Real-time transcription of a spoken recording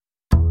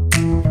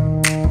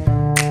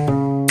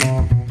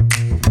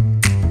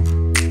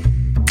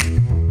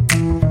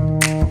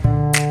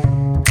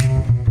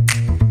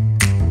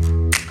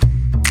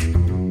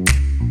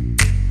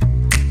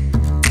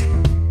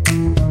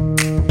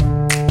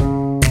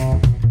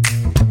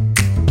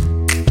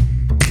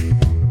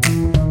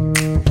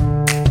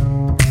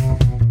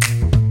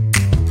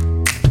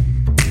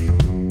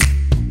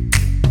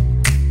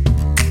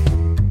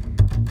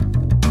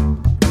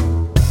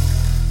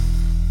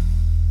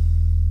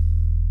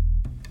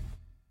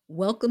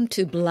Welcome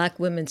to Black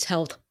Women's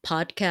Health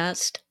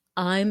Podcast.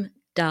 I'm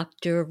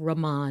Dr.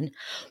 Rahman.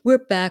 We're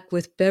back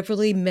with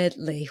Beverly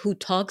Medley, who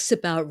talks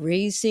about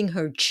raising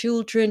her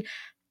children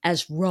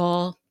as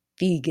raw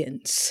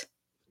vegans.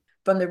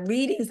 From the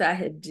readings I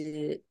had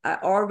did, I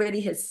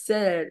already had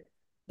said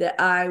that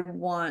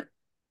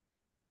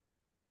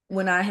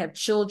when I have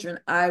children,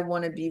 I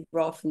want to be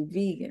raw food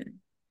vegan.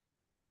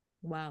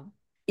 Wow.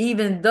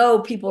 Even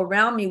though people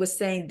around me were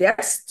saying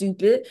that's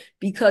stupid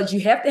because you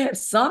have to have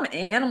some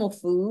animal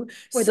food.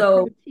 For the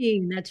So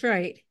protein, that's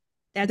right.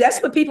 That's that's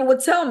what people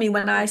would tell me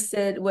when I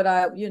said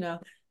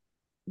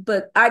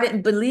but I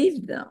didn't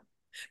believe them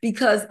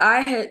because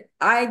I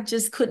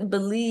just couldn't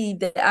believe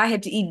that I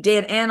had to eat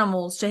dead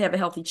animals to have a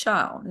healthy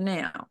child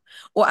now,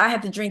 or I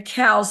had to drink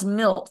cow's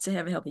milk to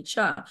have a healthy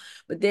child.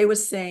 But they were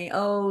saying,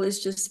 oh,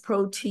 it's just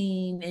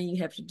protein and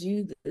you have to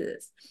do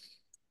this.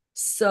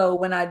 So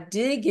when I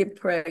did get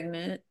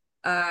pregnant,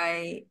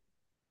 I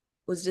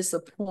was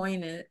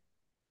disappointed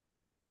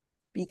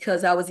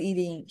because I was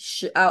eating,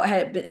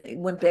 I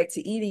went back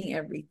to eating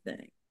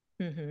everything.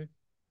 mm-hmm.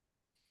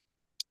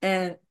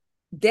 And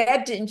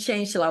that didn't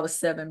change till I was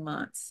 7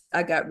 months.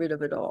 I got rid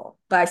of it all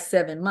by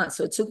 7 months.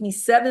 So it took me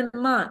 7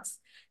 months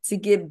to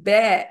get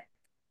back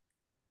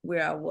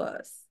where I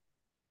was.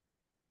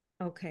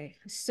 Okay.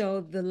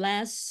 So the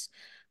last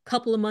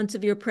couple of months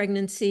of your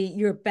pregnancy,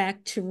 you're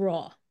back to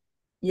raw.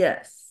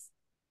 Yes.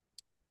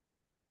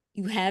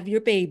 You have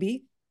your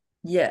baby,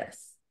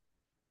 Yes.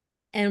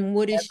 and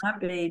what Had is my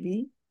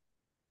baby.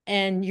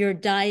 and your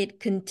diet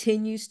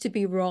continues to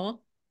be raw?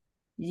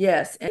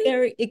 Yes. And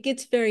It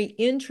gets very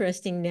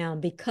interesting now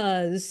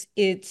because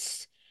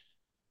it's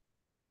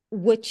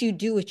what you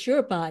do with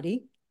your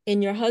body,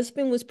 and your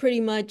husband was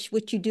pretty much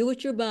what you do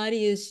with your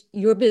body is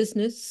your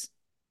business.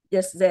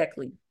 yes,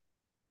 exactly.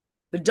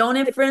 But don't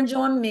But infringe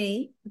on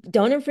me.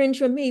 don't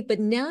infringe on me. But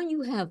now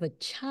you have a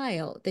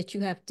child that you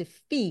have to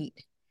feed,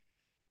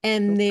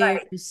 and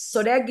Right.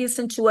 So there's that gets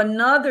into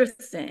another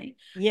thing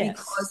yes.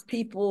 because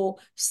people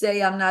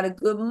say I'm not a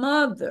good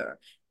mother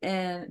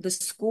and the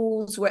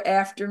schools were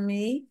after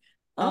me.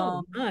 Oh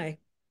Um, my.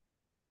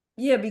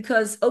 yeah,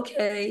 because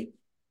okay,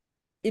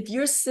 if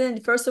you're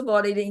sent, first of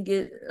all, they didn't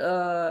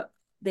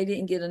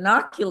get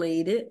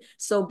inoculated.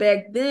 So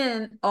back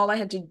then, all I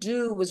had to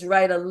do was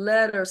write a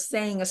letter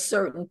saying a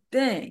certain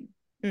thing,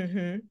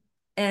 Mm-hmm.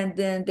 and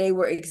then they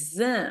were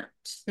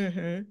exempt.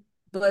 Mm-hmm.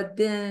 But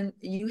then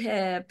you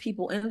have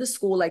people in the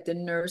school, like the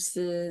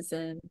nurses,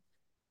 and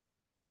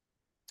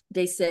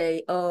they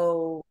say,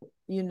 oh,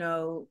 you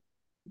know,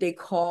 they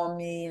call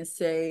me and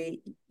say,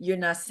 you're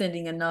not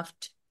sending enough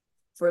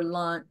for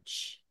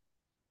lunch.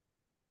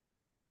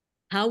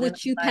 How And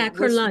would you I'm like, pack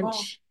her what's wrong?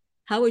 lunch?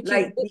 How would you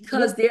Like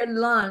because their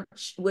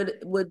lunch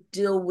would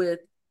deal with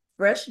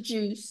fresh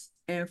juice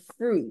and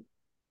fruit.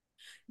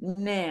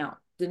 Now,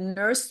 the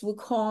nurse would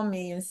call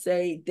me and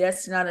say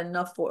that's not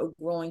enough for a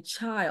growing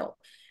child.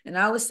 And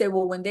I would say,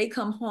 well, when they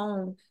come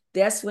home,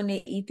 that's when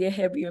they eat their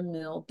heavier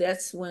meal.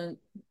 That's when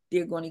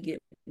they're going to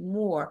get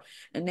more.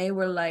 And they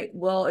were like,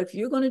 well, if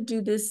you're going to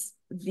do this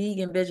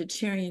vegan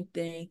vegetarian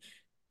thing,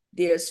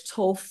 there's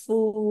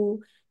tofu,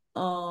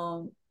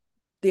 um,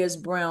 there's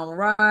brown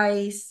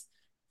rice,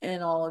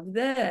 and all of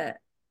that.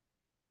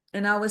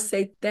 And I would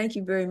say thank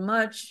you very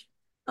much,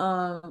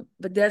 but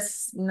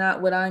that's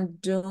not what I'm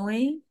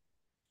doing.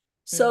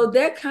 So Mhm.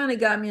 that kind of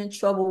got me in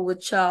trouble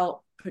with Child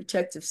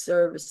Protective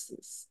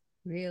Services.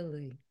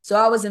 Really? So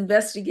I was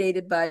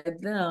investigated by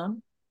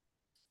them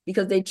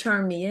because they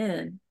turned me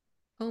in.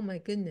 Oh my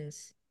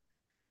goodness.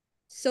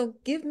 So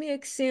give me an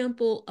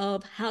example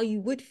of how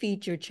you would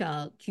feed your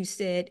child. You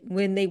said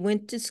when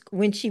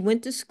she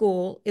went to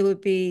school, it would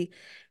be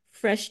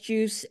fresh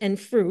juice and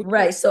fruit.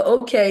 Right. So,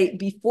 okay,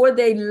 before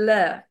they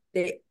left,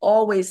 her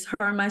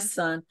and my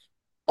son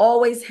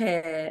always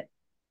had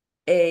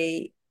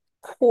a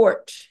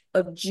quart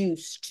of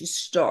juice to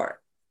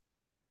start.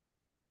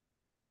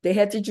 They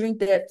had to drink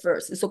that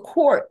first. It's a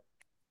quart.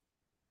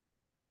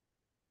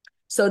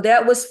 So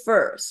that was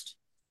first.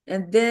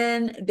 And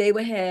then they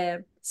would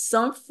have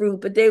some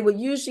fruit, but they would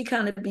usually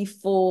kind of be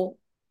full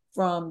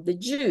from the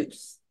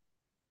juice.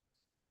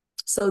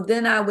 So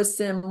then I would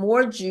send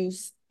more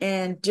juice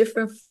and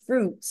different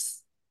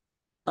fruits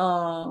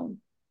um,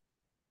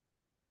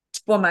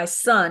 for my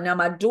son. Now,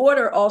 my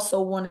daughter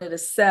also wanted a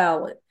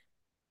salad.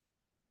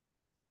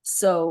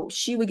 So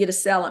she would get a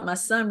salad. My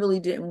son really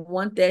didn't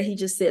want that. He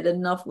just said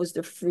enough was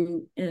the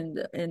fruit and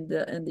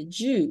the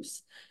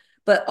juice.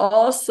 But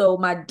also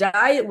my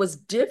diet was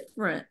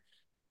different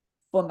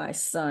for my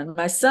son.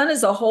 My son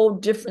is a whole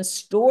different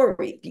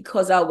story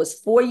because I was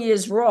 4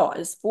 years raw.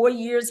 It's 4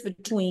 years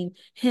between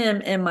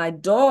him and my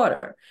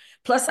daughter.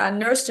 Plus, I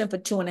nursed him for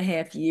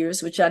 2.5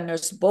 years, which I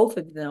nursed both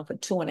of them for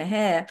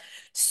 2.5.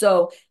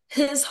 So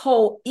his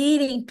whole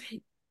eating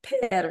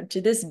pattern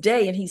to this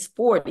day, and he's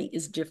 40,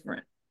 is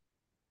different.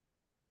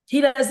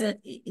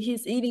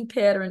 His eating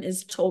pattern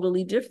is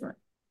totally different,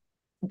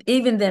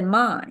 even than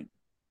mine,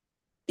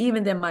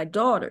 even than my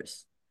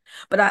daughter's.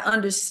 But I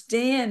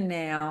understand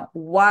now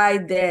why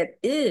that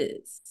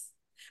is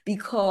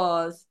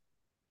because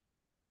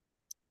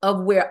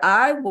of where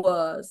I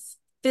was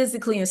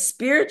physically and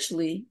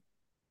spiritually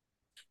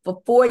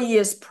for 4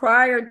 years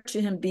prior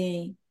to him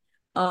being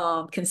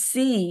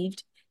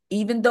conceived,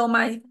 even though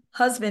my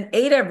husband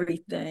ate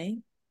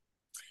everything,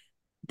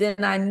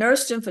 then I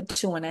nursed him for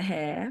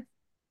 2.5.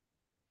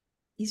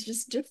 He's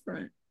just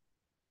different.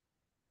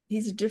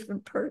 He's a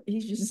different person.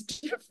 He's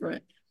just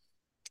different.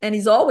 And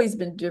he's always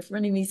been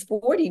different. And he's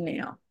 40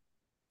 now.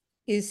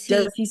 Is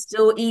Does he? he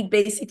still eat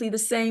basically the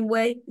same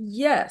way?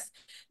 Yes.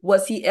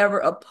 Was he ever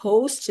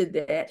opposed to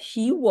that?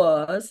 He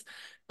was.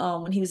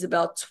 When he was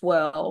about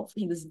 12,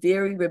 he was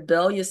very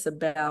rebellious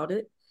about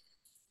it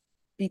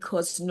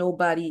because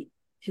nobody,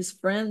 his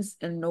friends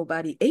and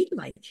nobody ate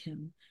like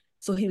him.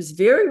 So he was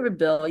very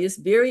rebellious,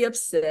 very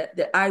upset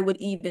that I would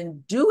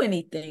even do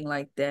anything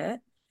like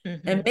that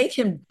and Mm-hmm. make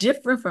him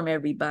different from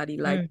everybody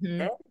like Mm-hmm.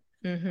 that.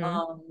 Mm-hmm.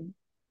 Um,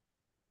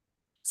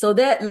 so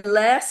that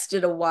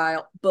lasted a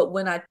while. But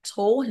when I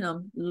told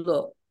him,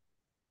 look,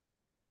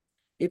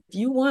 if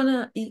you want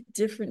to eat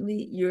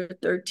differently, you're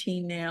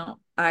 13 now.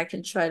 I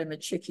can try to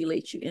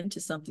matriculate you into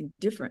something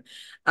different.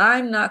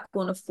 I'm not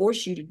going to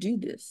force you to do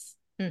this.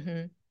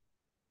 Mm-hmm.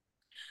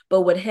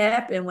 But what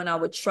happened when I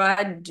would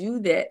try to do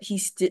that, he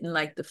didn't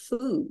like the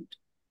food.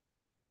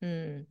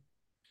 Mm.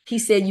 He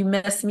said, "You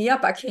messed me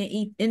up. I can't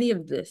eat any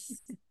of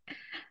this."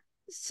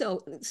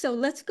 So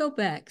let's go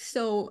back.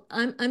 So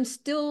I'm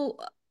still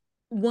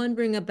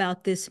wondering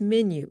about this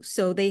menu.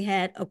 So they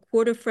had a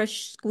quarter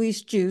fresh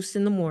squeezed juice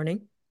in the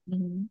morning.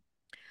 Mhm.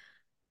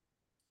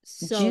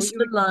 So Juice you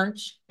for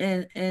lunch,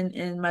 and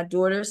my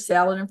daughter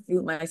salad and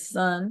fruit. My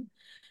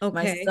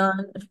okay.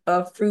 son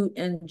fruit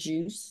and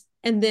juice.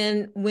 And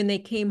then when they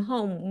came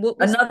home, what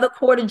was Another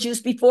quarter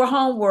juice before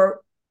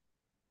homework.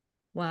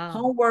 wow.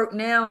 Homework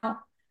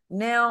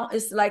now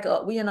it's like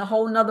we in a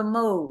whole nother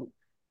mode.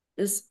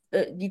 It's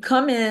you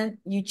come in,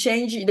 you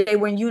change. They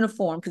were in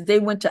uniform because they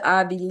went to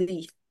Ivy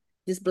Leaf,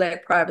 this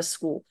black private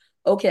school.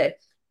 Okay,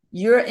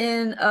 you're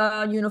in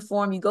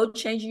uniform. You go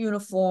change your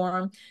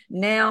uniform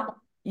now,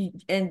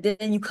 and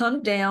then you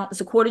come down.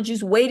 It's a quarter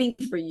juice waiting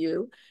for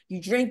you.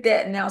 You drink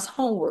that, and now it's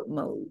homework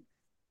mode,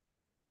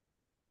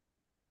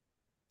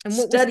 And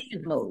what was study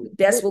dinner? mode.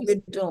 That's What what was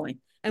we're doing.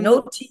 and No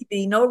what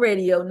TV, no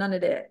radio, none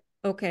of that.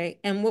 okay.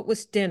 And what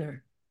was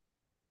dinner?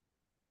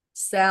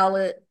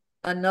 Salad,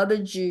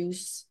 another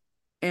juice,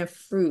 and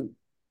fruit.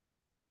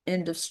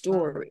 End of Wow.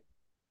 story.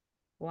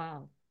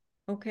 Wow.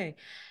 Okay.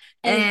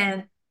 And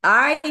And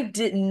I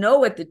didn't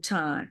know at the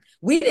time.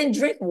 We didn't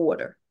drink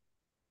water,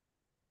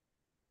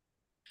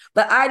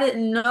 but I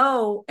didn't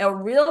know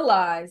or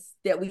realize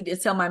that we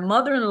did. So my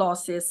mother-in-law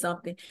said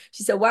something.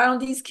 She said, "Why don't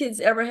these kids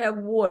ever have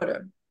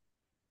water?"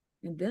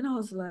 And then I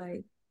was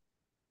like,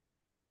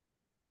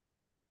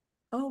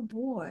 "Oh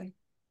boy,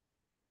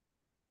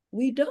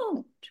 we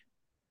don't.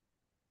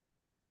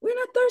 We're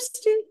not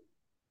thirsty.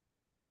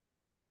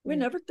 We're yeah.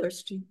 never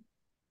thirsty."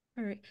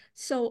 All right.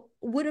 So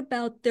what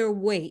about their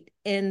weight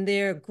and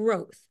their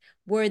growth?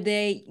 Were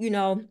they,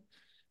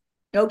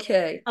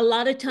 Okay, a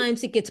lot of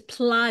times it gets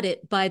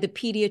plotted by the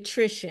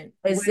pediatrician,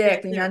 whether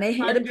exactly. Now they're they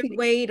had a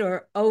underweight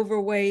or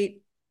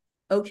overweight.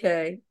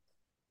 okay.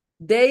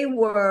 They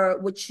were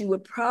what you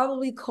would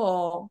probably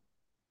call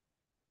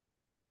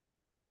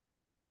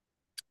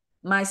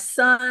my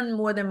son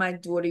more than my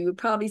daughter. You would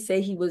probably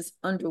say he was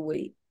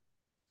underweight,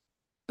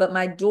 but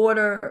my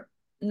daughter,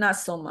 not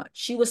so much.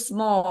 She was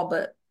small,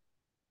 but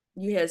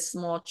you had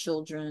small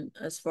children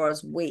as far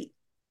as weight.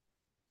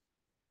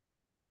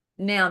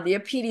 Now, their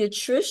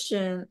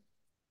pediatrician,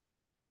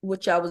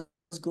 which I was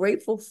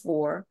grateful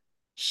for,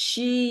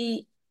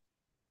 she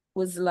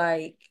was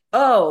like,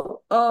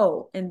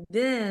 oh, and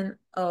then,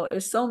 oh,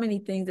 there's so many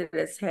things that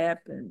has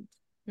happened.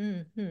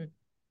 Mm-hmm.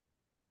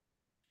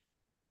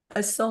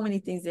 There's so many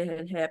things that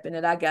had happened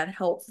that I got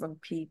help from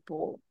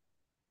people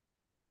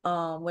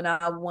when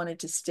I wanted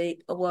to stay.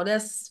 Well,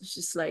 that's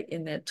just like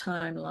in that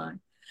timeline.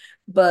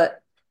 But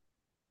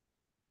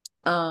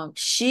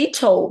she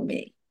told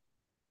me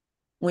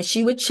when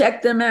she would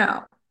check them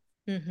out,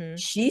 Mm-hmm.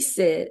 she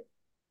said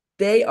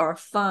they are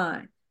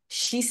fine.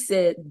 She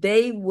said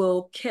they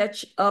will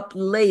catch up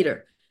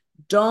later.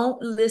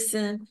 Don't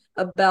listen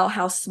about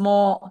how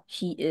small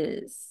he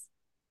is.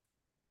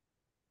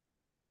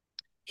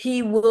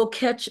 He will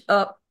catch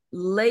up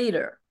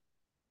later.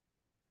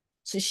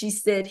 So she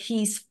said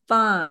he's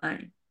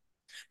fine.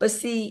 But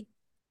see,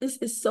 this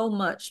is so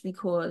much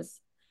because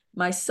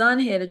my son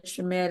had a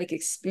traumatic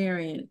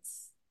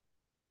experience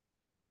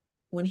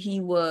when he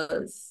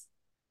was,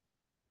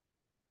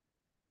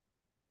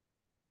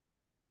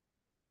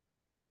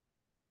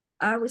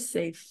 I would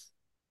say,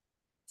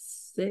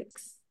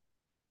 6.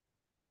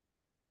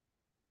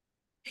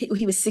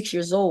 He was 6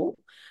 years old,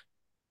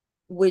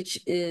 which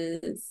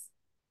is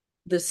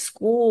the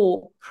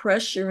school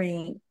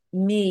pressuring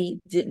me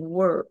didn't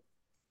work.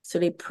 So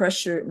they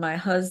pressured my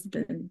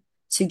husband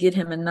to get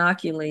him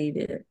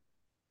inoculated.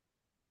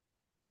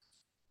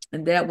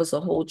 And that was a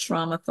whole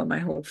trauma for my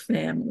whole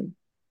family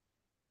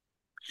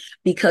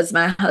because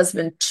my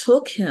husband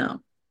took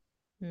him.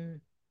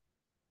 Mm.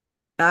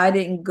 I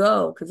didn't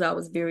go because I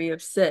was very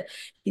upset.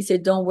 He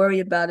said, "Don't worry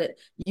about it.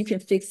 You can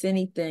fix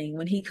anything.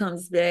 When he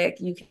comes back,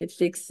 you can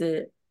fix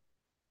it."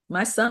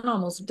 My son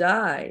almost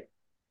died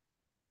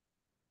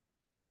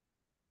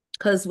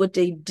because what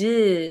they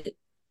did,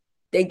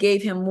 they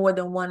gave him more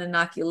than one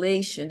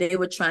inoculation. They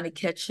were trying to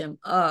catch him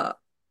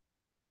up.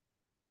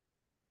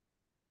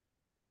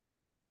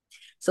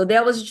 So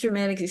that was a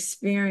traumatic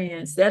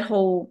experience, that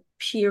whole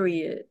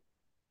period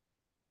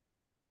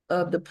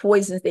of the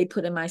poisons they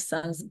put in my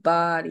son's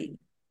body.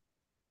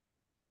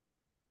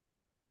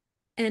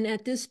 And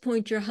at this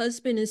point, your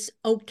husband is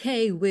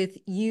okay with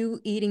you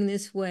eating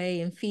this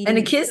way and And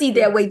the feeding kids eat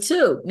that way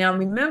too. Now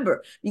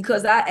remember,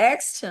 because I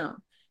asked him,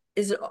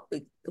 is it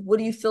what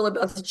do you feel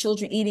about the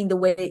children eating the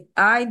way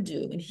I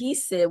do? And he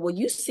said, well,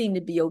 you seem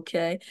to be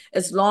okay.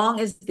 As long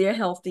as they're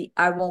healthy,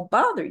 I won't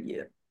bother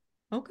you.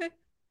 Okay.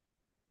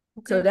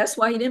 So Okay. that's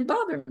why he didn't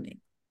bother me.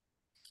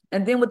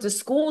 And then with the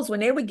schools, when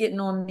they were getting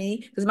on me,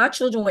 because my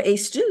children were A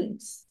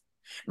students,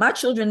 my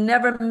children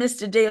never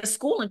missed a day of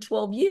school in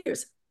 12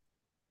 years.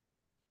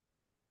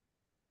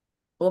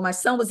 Well, my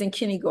son was in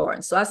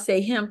kindergarten. So I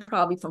say him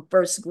probably from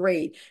first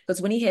grade,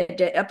 because when he had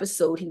that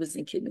episode, he was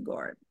in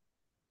kindergarten.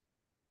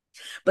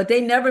 But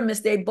they never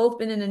missed. They've both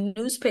been in the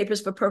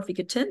newspapers for perfect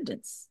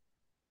attendance.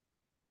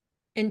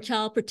 And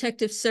Child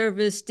Protective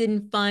Service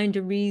didn't find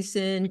a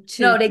reason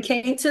to. No, they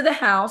came to the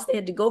house. They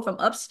had to go from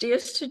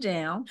upstairs to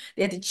down.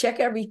 They had to check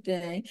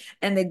everything.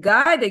 And the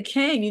guy that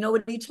came, you know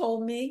what he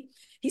told me?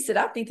 He said,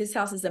 I think this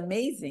house is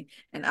amazing.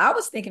 And I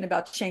was thinking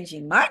about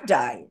changing my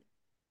diet.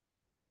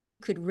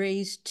 Could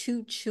raise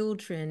two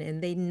children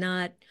and they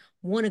not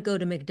want to go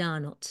to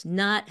McDonald's,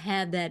 not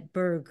have that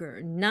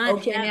burger, not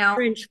Okay, have now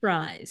French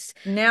fries.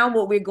 Now,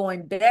 what we're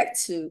going back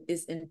to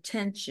is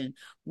intention.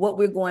 What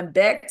we're going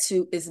back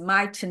to is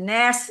my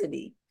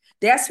tenacity.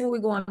 That's what we're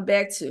going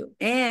back to.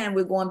 And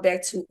we're going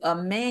back to a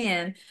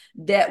man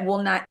that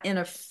will not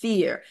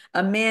interfere,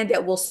 a man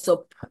that will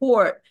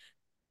support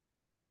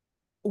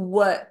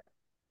what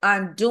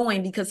I'm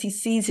doing because he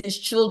sees his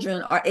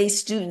children are A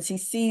students. He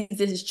sees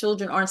that his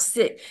children aren't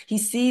sick. He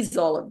sees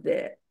all of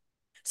that.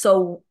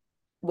 So,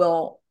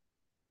 well,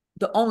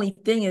 the only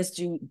thing is,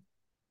 do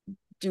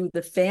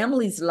the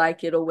families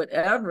like it or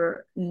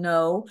whatever?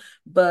 No,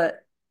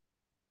 but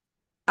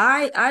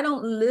I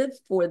don't live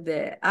for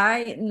that.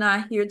 I'm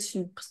not here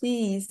to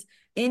please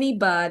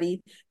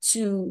anybody,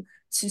 to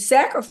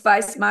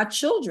sacrifice my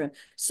children.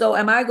 So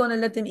am I going to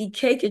let them eat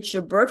cake at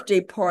your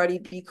birthday party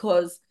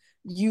because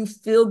you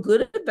feel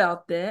good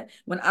about that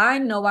when I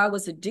know I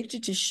was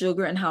addicted to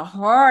sugar and how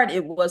hard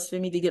it was for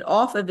me to get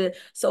off of it?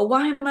 So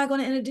why am I going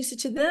to introduce it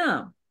to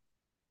them?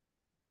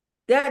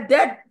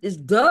 That is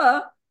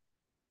duh.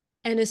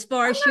 And as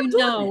far I'm as you not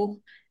doing it.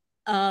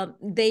 know,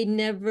 they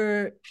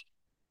never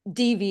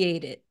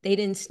deviated. They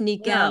didn't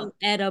sneak out No.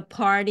 at a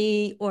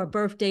party or a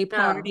birthday No,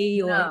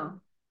 party or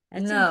no,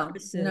 that's no,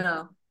 impressive.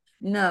 no,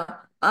 no.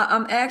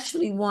 I'm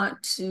actually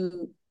want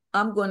to,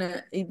 I'm going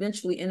to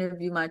eventually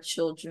interview my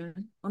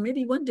children, or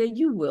maybe one day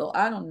you will.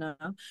 I don't know.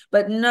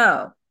 But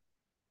no,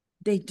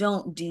 they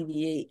don't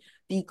deviate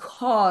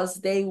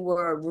because they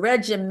were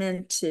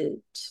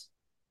regimented.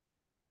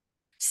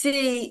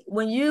 See,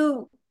 when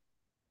you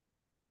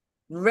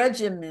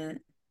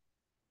regiment,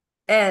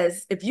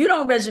 as if you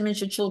don't regiment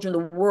your children, the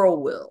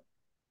world will.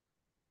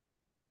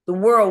 The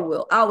world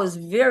will. I was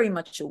very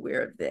much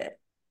aware of that.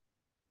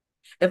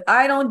 If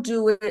I don't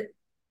do it,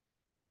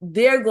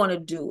 they're going to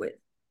do it.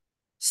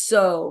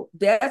 So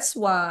that's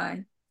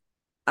why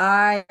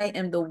I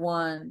am the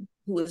one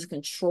who is in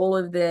control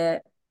of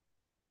that.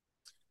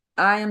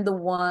 I am the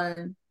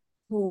one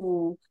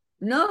who,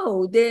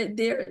 no,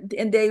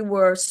 and they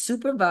were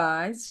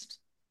supervised.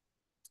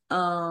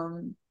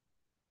 Um,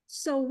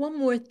 So one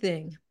more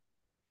thing.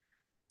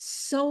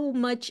 So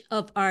much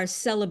of our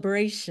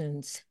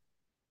celebrations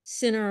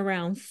center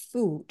around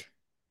food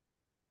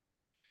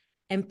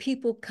and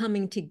people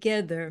coming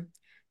together.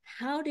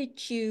 How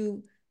did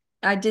you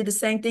I did the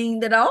same thing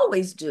that I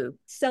always do.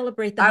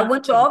 celebrate the I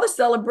went to holidays? all the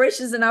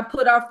celebrations and I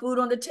put our food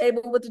on the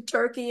table with the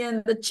turkey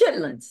and the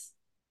chitlins.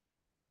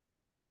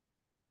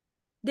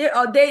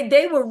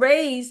 They were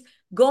raised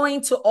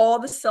going to all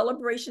the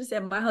celebrations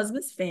at my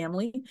husband's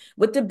family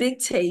with the big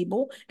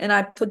table, and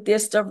I put their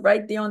stuff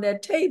right there on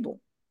that table.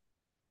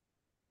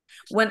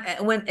 When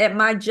at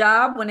my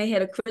job, when they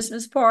had a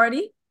Christmas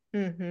party,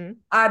 Mm-hmm.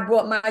 I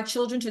brought my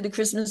children to the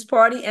Christmas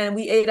party and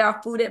we ate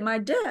our food at my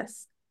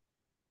desk.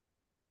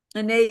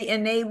 And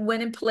they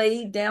went and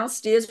played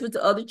downstairs with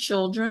the other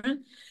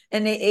children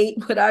and they ate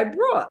what I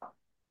brought.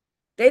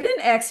 They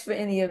didn't ask for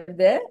any of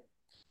that.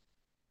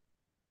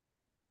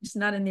 It's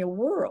not in their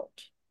world.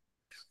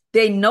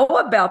 They know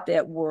about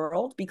that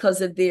world because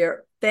of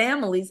their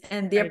families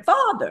and their Right,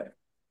 father.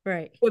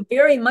 right, We're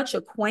very much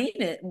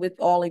acquainted with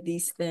all of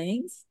these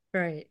things,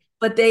 right.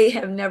 but they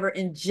have never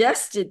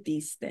ingested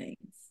these things.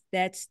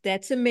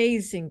 That's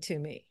amazing to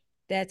me.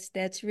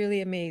 That's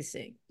really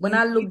amazing. When You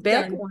I look you've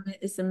back done on it,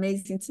 it's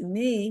amazing to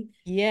me. And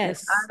I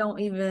yes. don't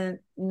even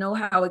know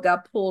how it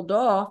got pulled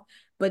off,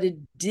 but it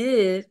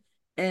did.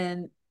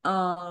 And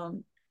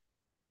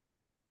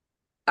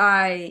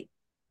I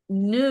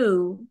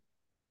knew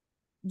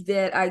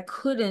that I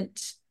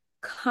couldn't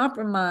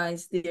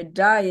compromise their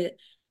diet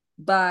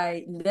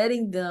by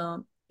letting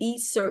them eat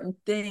certain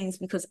things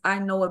because I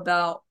know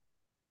about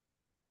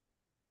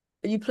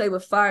you play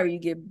with fire, you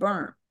get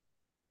burnt.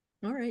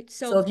 All right.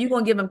 So So, if you're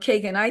gonna give them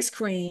cake and ice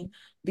cream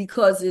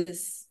because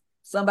it's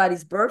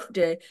somebody's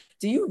birthday,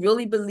 do you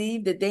really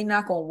believe that they're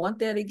not gonna want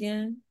that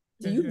again?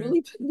 Do you hmm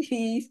really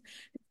believe?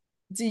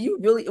 Do you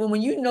really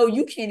when you know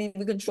you can't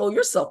even control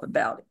yourself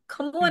about it?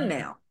 Come on hmm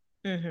now.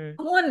 hmm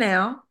Come on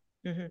now.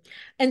 hmm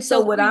And So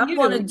so what for I'm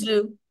gonna you,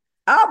 do,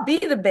 I'll be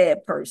the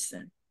bad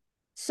person.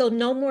 so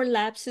no more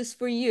lapses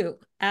for you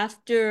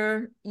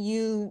after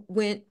you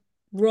went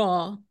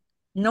raw.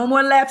 No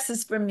more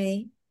lapses for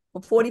me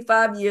for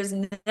 45 years,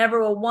 never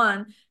a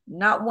one,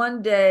 not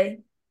one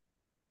day,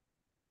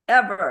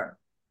 ever,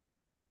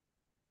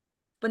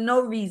 for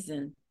no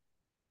reason.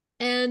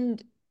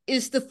 And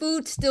is the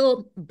food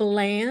still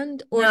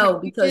bland, or have No, you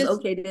because just,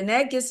 okay, then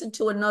that gets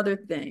into another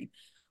thing.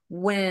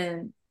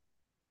 When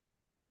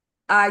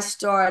I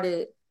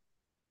started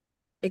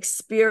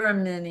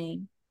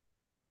experimenting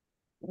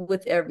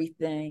with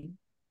everything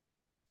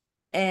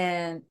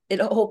and it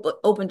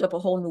opened up a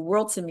whole new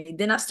world to me.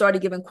 Then I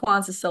started giving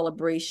Kwanzaa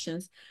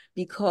celebrations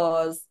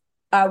because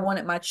I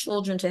wanted my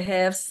children to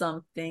have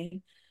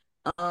something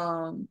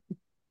um,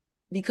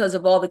 because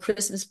of all the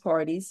Christmas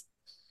parties.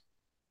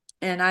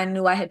 And I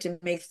knew I had to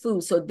make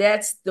food. So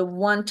that's the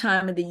one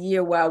time of the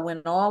year where I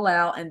went all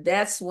out. And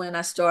that's when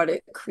I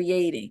started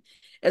creating.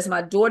 As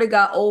my daughter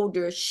got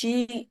older,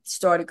 she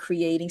started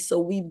creating. So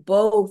we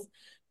both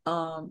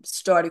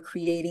started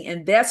creating.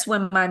 And that's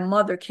when my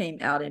mother came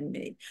out in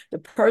me, the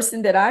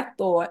person that I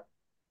thought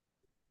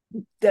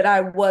that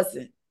I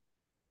wasn't.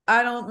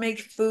 I don't make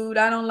food.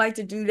 I don't like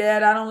to do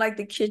that. I don't like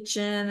the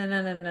kitchen. No,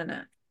 no, no, no,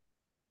 no.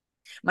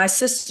 My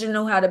sister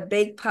knew how to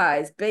bake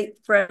pies, bake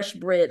fresh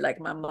bread like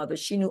my mother.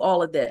 She knew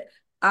all of that.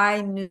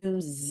 I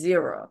knew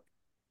zero.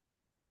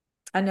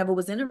 I never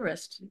was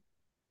interested.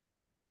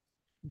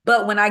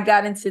 But when I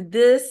got into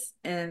this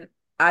and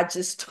I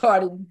just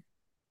started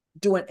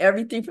doing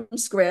everything from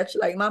scratch,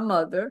 like my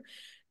mother,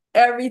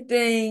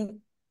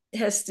 everything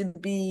has to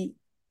be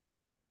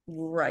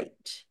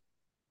right.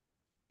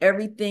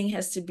 Everything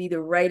has to be the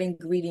right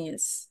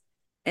ingredients.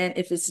 And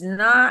if it's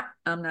not,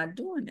 I'm not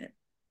doing it.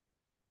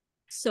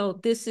 so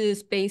this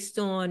is based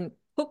on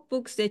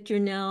cookbooks that you're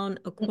now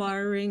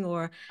acquiring,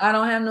 or, I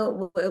don't have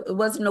no, it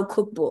wasn't no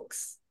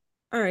cookbooks.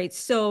 all right,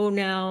 so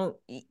now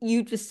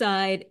you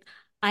decide,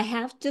 I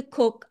have to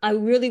cook, I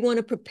really want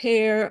to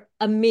prepare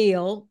a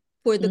meal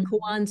for the Mhm.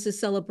 Kwanzaa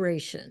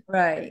celebration,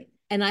 Right.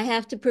 and I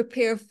have to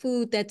prepare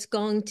food that's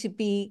going to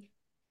be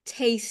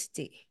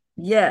tasty.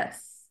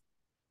 Yes.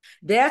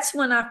 That's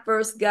when I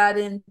first got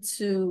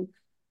into,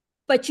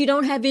 But you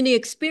don't have any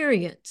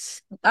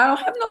experience. I don't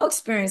have no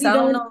experience. You I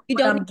don't don't know you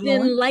what don't I'm even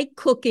doing. like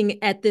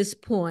cooking at this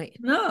point.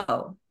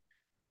 No.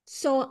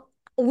 So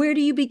where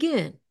do you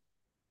begin?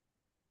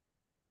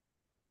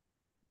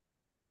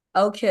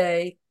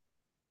 Okay.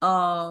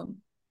 Um,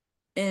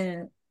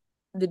 and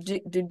the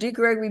Dick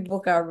Gregory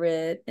book I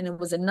read, and it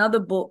was another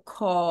book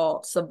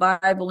called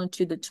Survival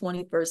into the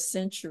 21st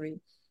Century.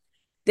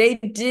 They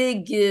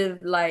did give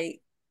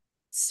like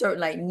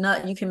certain like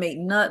nut, you can make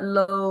nut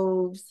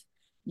loaves,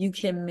 you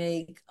can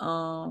make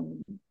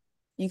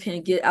you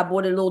can get I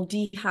bought a little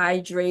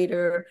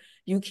dehydrator,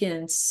 you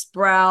can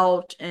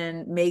sprout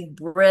and make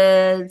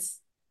breads.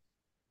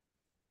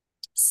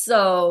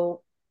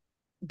 So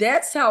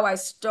that's how I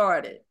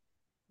started.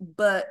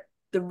 But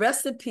the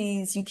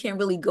recipes, you can't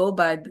really go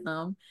by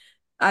them.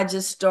 I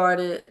just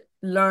started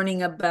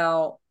learning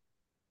about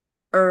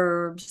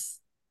herbs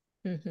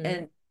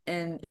Hmm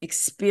and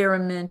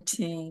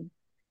experimenting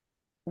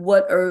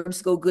what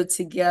herbs go good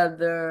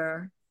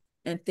together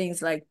and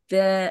things like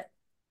that.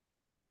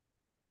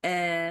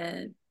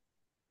 And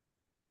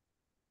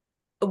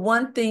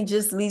one thing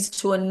just leads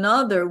to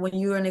another when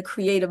you're in a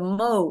creative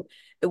mode.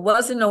 It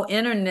wasn't no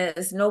internet,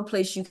 there's no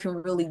place you can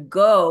really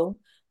go.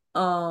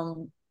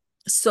 Um,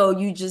 so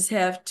you just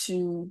have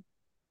to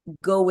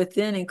go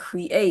within and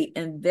create.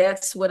 And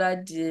that's what I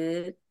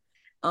did.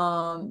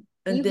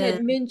 And You had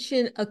then,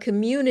 mentioned a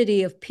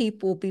community of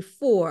people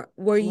before.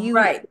 Were you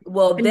right.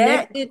 Well,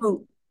 connected?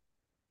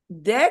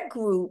 that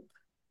group,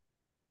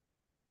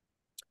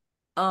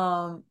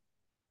 um,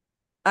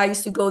 I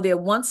used to go there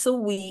once a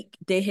week.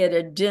 They had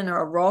a dinner,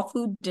 a raw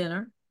food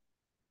dinner.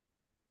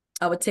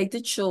 I would take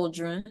the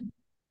children,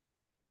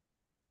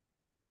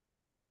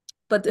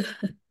 but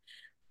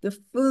the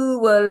food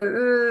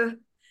was,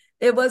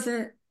 it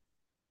wasn't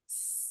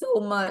so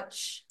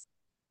much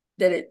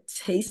that it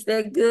tastes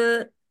that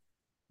good,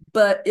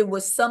 but it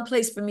was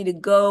someplace for me to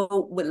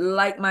go with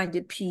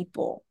like-minded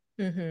people.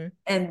 Hmm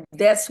And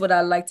that's what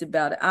I liked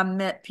about it. I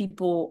met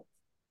people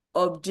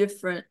of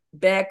different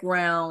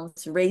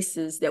backgrounds,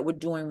 races that were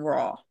doing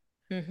raw.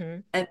 hmm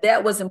And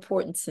that was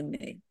important to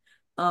me.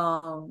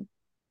 Um,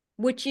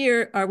 Which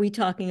year are we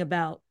talking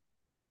about?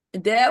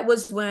 that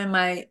was when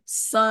my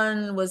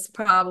son was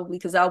probably,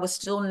 because I was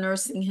still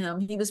nursing him,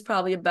 he was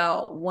probably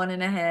about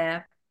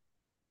 1.5.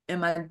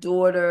 and my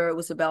daughter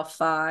was about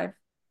 5.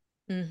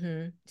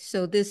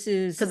 So this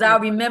is Because I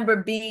remember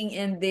being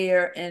in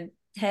there and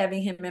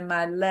having him in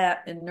my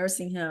lap and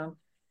nursing him,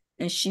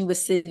 and she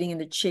was sitting in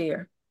the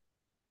chair.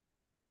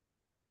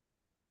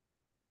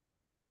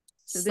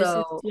 so this is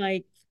So,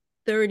 like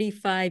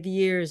 35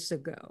 years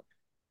ago.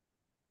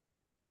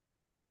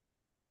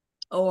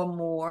 or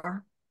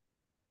more,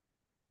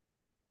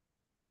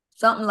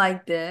 something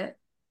like that.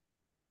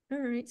 All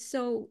right.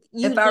 So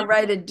If I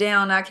write it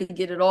down, I could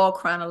get it all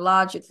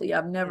chronologically.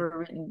 I've never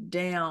written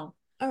down.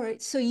 all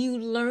right. So you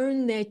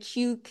learn that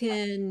you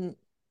can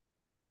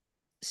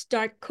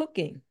start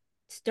cooking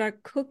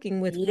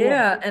with raw.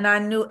 Yeah, and I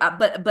knew,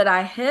 but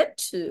I had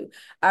to.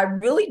 I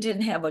really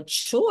didn't have a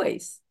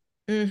choice.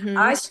 Mm-hmm.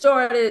 I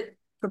started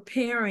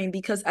preparing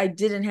because I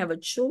didn't have a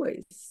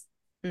choice.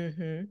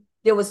 Mm-hmm.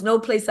 There was no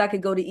place I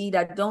could go to eat.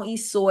 I don't eat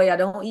soy. I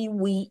don't eat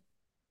wheat.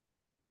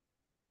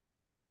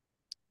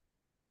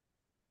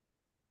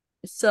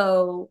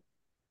 So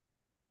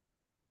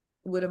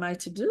what am I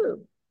to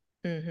do?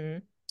 Mm-hmm.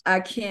 I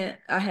can't,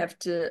 I have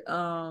to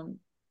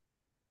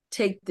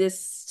take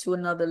this to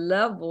another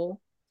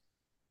level.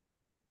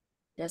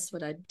 That's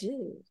what I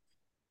did.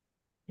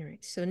 All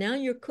right. So now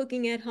you're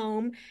cooking at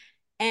home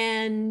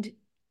and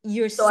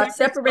you're So I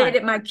satisfied.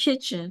 separated my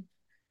kitchen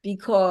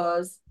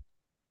because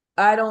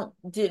I don't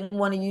didn't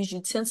want to use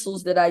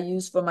utensils that I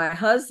use for my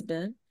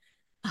husband.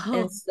 And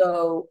Oh,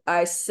 so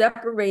I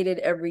separated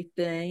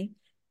everything.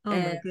 oh my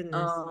And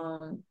goodness.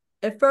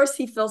 at first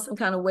he felt some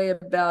kind of way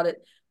about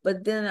it,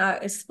 but then I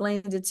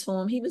explained it to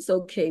him. He was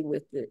okay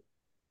with it.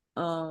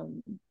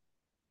 Um,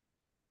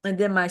 and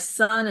then my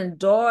son and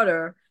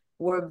daughter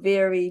were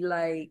very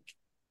like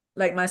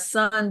my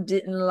son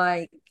didn't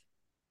like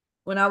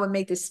when I would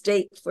make the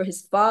steak for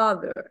his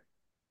father.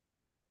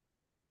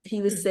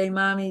 He would Hmm. say,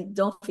 "Mommy,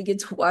 don't forget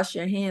to wash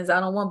your hands. I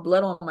don't want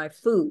blood on my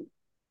food."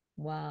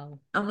 Wow.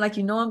 I'm like,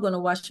 I'm going to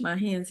wash my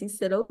hands. He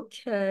said,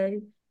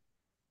 "Okay."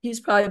 He's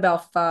probably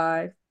about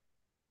 5,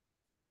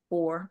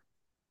 4.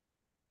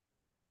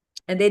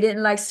 And they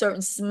didn't like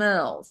certain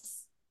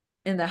smells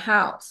in the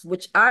house,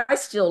 which I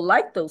still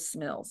like those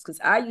smells because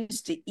I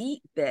used to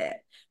eat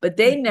that, but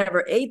they Mhm.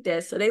 never ate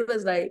that. So they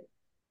was like,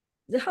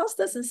 the house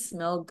doesn't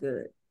smell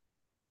good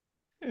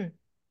Hmm.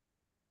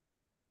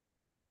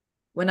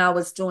 when I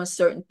was doing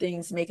certain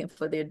things, making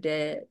for their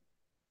dad.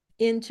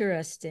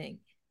 Interesting.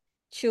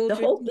 The Children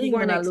whole who thing,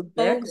 when weren't I look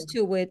back exposed on,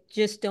 to it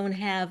just don't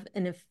have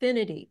an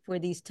affinity for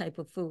these type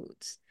of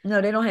foods.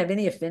 no, they don't have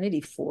any affinity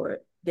for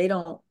it. They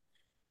don't.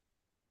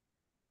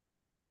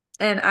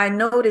 And I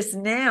notice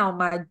now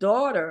my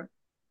daughter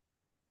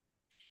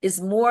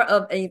is more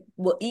of a,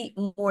 will eat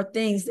more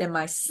things than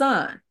my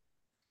son.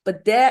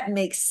 But that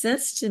makes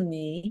sense to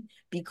me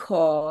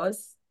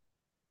because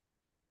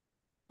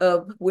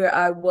of where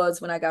I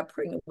was when I got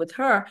pregnant with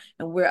her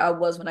and where I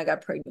was when I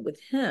got pregnant with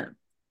him.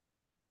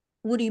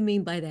 What do you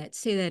mean by that?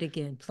 Say that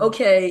again, please.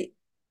 Okay,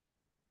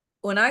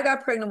 when I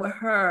got pregnant with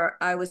her,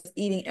 I was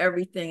eating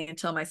everything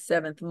until my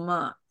 7th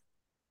month.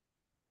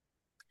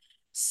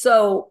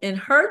 So in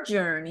her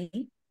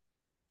journey,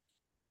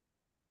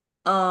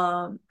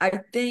 I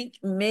think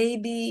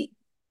maybe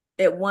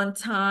at one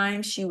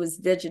time she was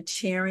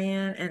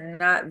vegetarian and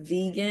not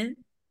vegan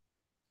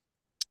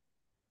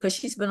because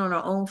she's been on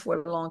her own for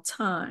a long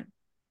time.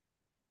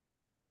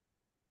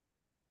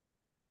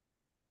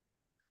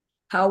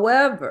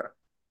 However,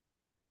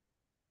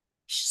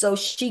 so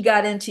she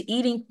got into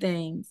eating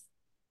things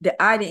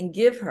that I didn't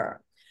give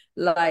her.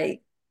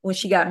 Like when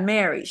she got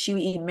married, she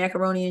would eat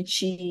macaroni and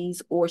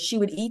cheese, or she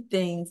would eat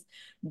things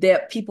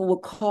that people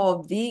would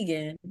call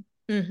vegan or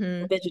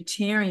Mm-hmm.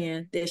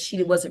 vegetarian that she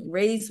Mm-hmm. wasn't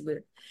raised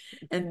with.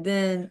 And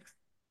then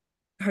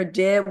her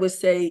dad would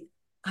say,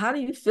 "How do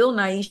you feel,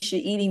 Naisha,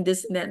 eating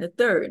this and that and the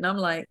third?" And I'm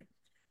like,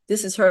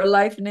 this is her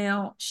life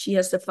now. She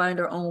has to find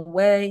her own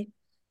way.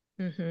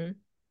 Mm-hmm.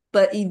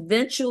 But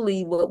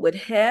eventually, what would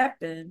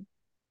happen,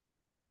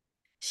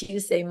 she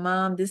would say,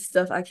 "Mom, this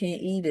stuff, I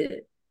can't eat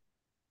it.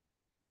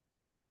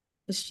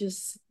 It's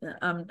just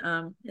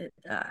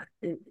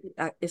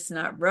it's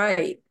not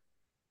right.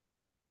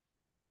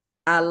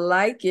 I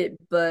like it,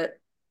 but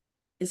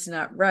it's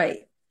not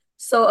right."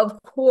 So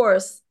of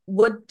course,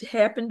 what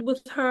happened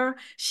with her,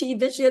 she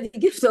eventually had to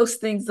give those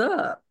things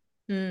up.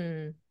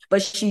 Mm.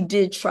 But she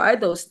did try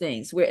those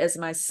things, whereas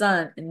my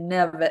son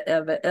never,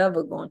 ever,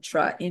 ever gonna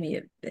try any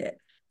of that.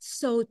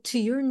 So, to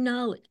your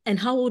knowledge, and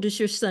how old is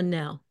your son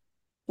now?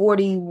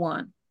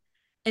 41.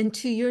 And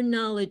to your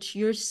knowledge,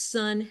 your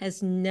son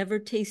has never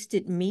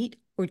tasted meat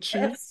or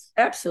cheese?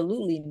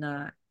 Absolutely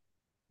not.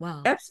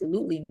 Wow.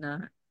 Absolutely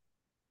not.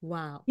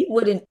 Wow. He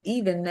wouldn't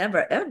even,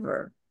 never,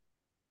 ever.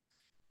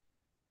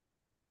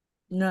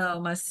 No,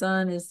 my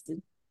son is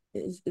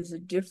a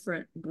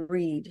different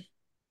breed.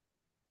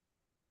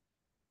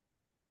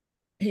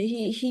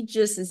 He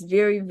just is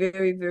very,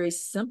 very, very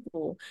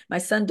simple. My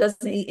son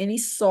doesn't eat any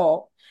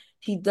salt.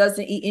 He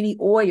doesn't eat any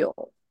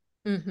oil,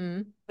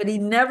 Mm-hmm. but he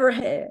never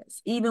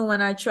has. Even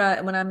when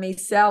I made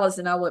salads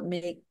and I would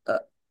make a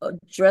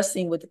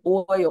dressing with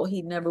oil,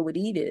 he never would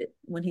eat it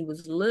when he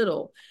was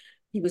little.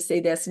 He would say,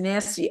 that's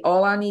nasty.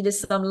 All I need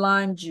is some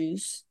lime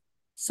juice,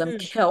 some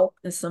Mm. kelp,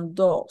 and some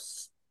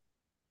dulse.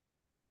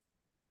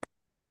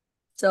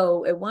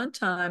 So at one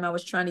time, I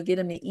was trying to get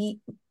him to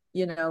eat,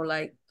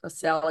 like a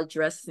salad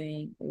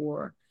dressing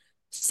or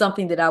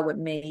something that I would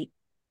make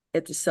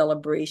at the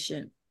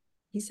celebration.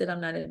 He said,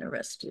 I'm not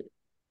interested.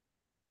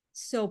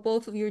 So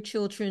both of your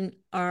children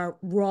are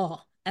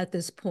raw at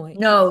this point.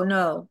 No,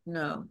 no,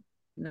 no,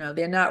 no,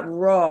 they're not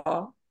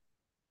raw.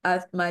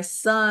 My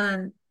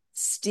son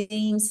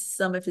steams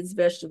some of his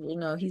vegetables.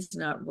 No, he's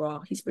not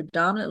raw. He's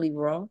predominantly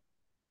raw.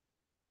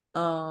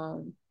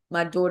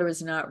 My daughter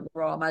is not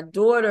raw. My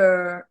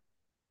daughter,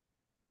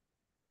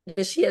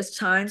 if she has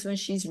times when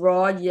she's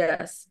raw,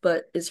 yes,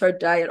 but is her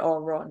diet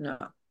all raw? No.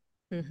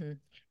 Hmm.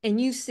 And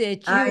you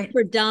said you're I,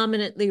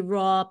 predominantly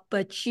raw, oh,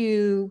 but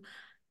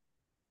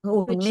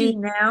me you,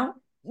 now?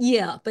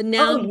 yeah, but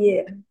now Oh,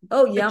 yeah.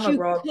 Oh, yeah, but I'm a you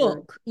raw girl.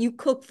 cook. You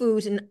cook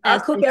foods, and I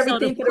as cook a son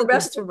everything of for the cooking,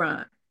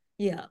 restaurant.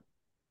 yeah.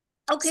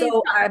 Okay,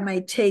 So I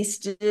may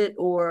taste it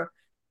or,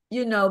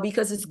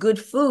 because it's good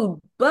food,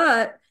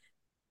 but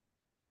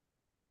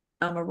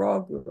I'm a raw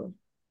girl.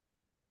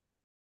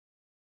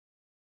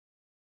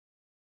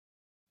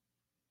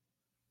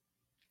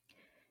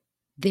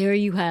 there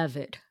you have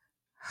it.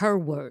 Her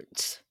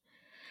words.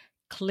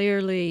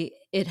 Clearly,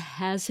 it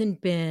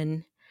hasn't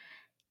been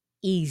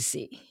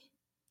easy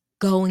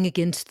going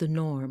against the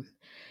norm.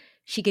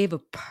 She gave a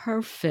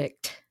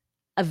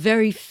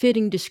very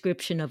fitting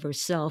description of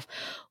herself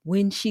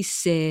when she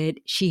said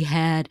she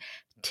had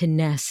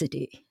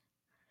tenacity.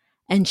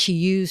 And she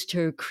used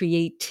her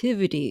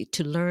creativity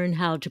to learn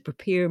how to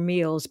prepare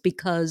meals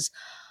because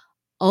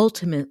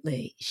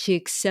ultimately she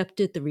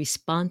accepted the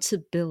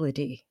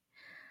responsibility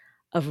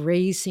of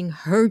raising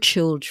her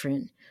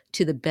children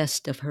to the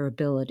best of her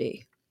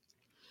ability.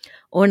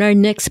 On our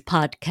next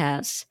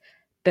podcast,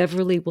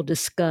 Beverly will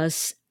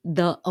discuss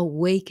the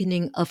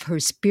awakening of her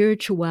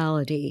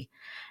spirituality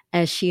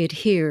as she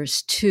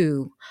adheres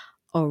to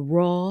a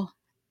raw,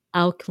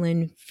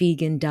 alkaline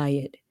vegan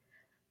diet.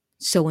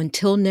 So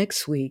until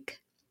next week,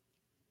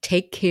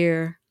 take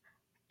care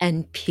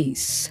and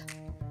peace.